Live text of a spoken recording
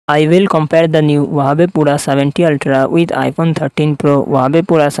I will compare the new Huawei Pura 70 Ultra with iPhone 13 Pro. Huawei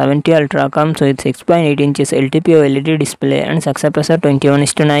Pura 70 Ultra comes with 6.8 inches LTPO LED display and success ratio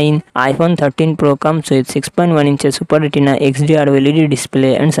 21:9. iPhone 13 Pro comes with 6.1 inches Super Retina XDR LED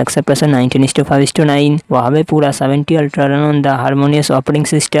display and success ratio 19:5:9. Huawei Pura 70 Ultra run on the Harmonious operating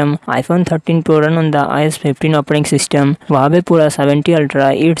system. iPhone 13 Pro run on the iOS 15 operating system. Huawei Pura 70 Ultra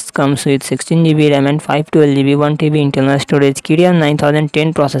it comes with 16GB RAM and 512GB 1TB internal storage. Kirin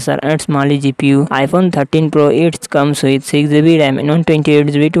 9010 processor and Mali GPU. iPhone 13 Pro it comes with 6GB RAM and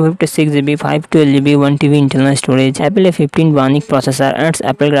 128GB 256GB 512GB 1TB internal storage. Apple A15 Bionic processor and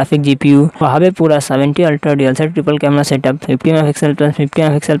Apple graphic GPU. Huawei Pura 70 Ultra dual set triple camera setup 50 MP plus 50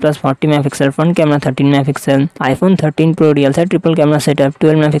 MP plus 40 MP front camera 13 MP. iPhone 13 Pro dual set triple camera setup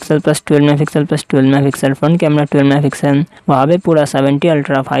 12 MP plus 12 MP plus 12 MP front camera 12 MP. Huawei Pura 70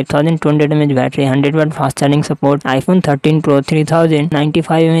 Ultra 5200 mAh battery 100W fast charging support. iPhone 13 Pro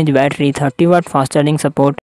 3095 mAh battery 30W fast charging support.